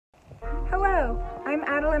I'm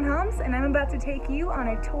Adeline Holmes, and I'm about to take you on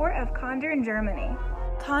a tour of Kandern, Germany.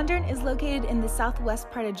 Kandern is located in the southwest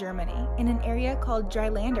part of Germany, in an area called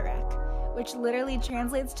Dreiländereck, which literally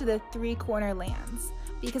translates to the three-corner lands,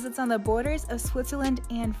 because it's on the borders of Switzerland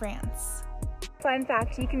and France. Fun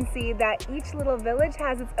fact, you can see that each little village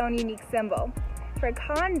has its own unique symbol. For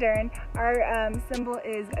Kandern, our symbol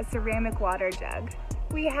is a ceramic water jug.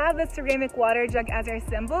 We have the ceramic water jug as our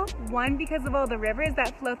symbol, one, because of all the rivers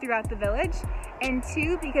that flow throughout the village, and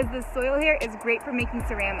two, because the soil here is great for making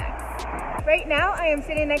ceramics. Right now, I am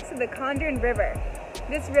sitting next to the Kandern River.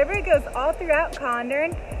 This river goes all throughout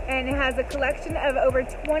Kandern, and it has a collection of over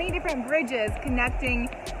 20 different bridges connecting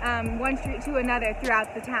one street to another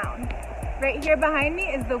throughout the town. Right here behind me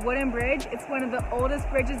is the wooden bridge. It's one of the oldest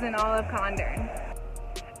bridges in all of Kandern.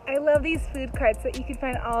 I love these food carts that you can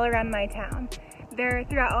find all around my town. They're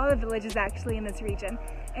throughout all the villages actually in this region,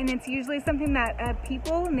 and it's usually something that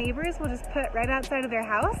neighbors will just put right outside of their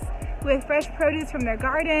house with fresh produce from their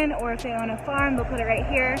garden, or if they own a farm, they'll put it right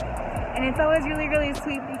here. And it's always really, really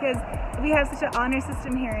sweet because we have such an honor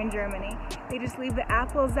system here in Germany. They just leave the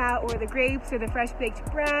apples out, or the grapes, or the fresh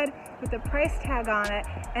baked bread with a price tag on it,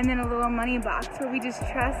 and then a little money box where we just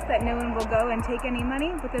trust that no one will go and take any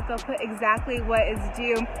money, but that they'll put exactly what is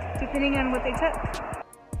due depending on what they took.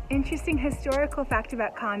 Interesting historical fact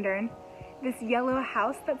about Kandern: this yellow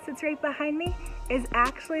house that sits right behind me is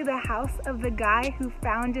actually the house of the guy who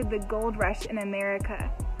founded the gold rush in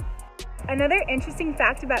America. Another interesting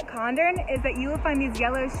fact about Kandern is that you will find these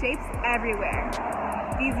yellow shapes everywhere.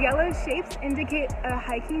 These yellow shapes indicate a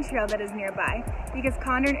hiking trail that is nearby, because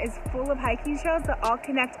Kandern is full of hiking trails that all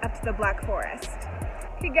connect up to the Black Forest.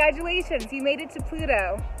 Congratulations, you made it to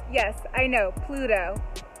Pluto. Yes, I know, Pluto.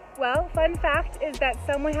 Well, fun fact is that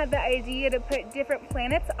someone had the idea to put different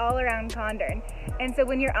planets all around Kandern. And so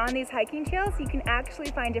when you're on these hiking trails, you can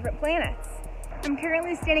actually find different planets. I'm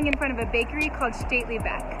currently standing in front of a bakery called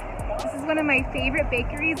Städtlebeck. This is one of my favorite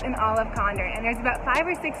bakeries in all of Kandern, and there's about 5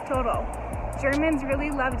 or 6 total. Germans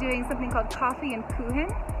really love doing something called coffee and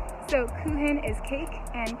Kuchen. So Kuchen is cake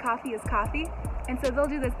and coffee is coffee. And so they'll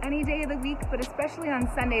do this any day of the week, but especially on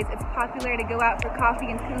Sundays, it's popular to go out for coffee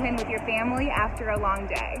and Kuchen with your family after a long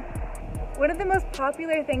day. One of the most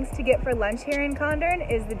popular things to get for lunch here in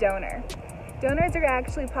Kandern is the doner. Doners are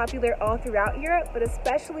actually popular all throughout Europe, but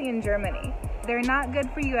especially in Germany. They're not good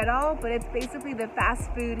for you at all, but it's basically the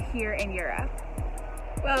fast food here in Europe.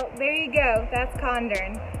 Well, there you go, that's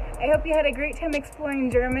Kandern. I hope you had a great time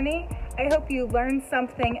exploring Germany. I hope you learned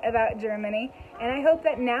something about Germany, and I hope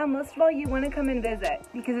that now, most of all, you want to come and visit,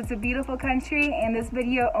 because it's a beautiful country and this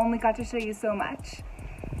video only got to show you so much.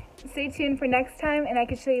 Stay tuned for next time, and I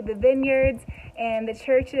can show you the vineyards and the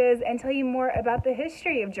churches and tell you more about the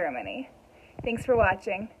history of Germany. Thanks for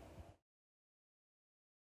watching.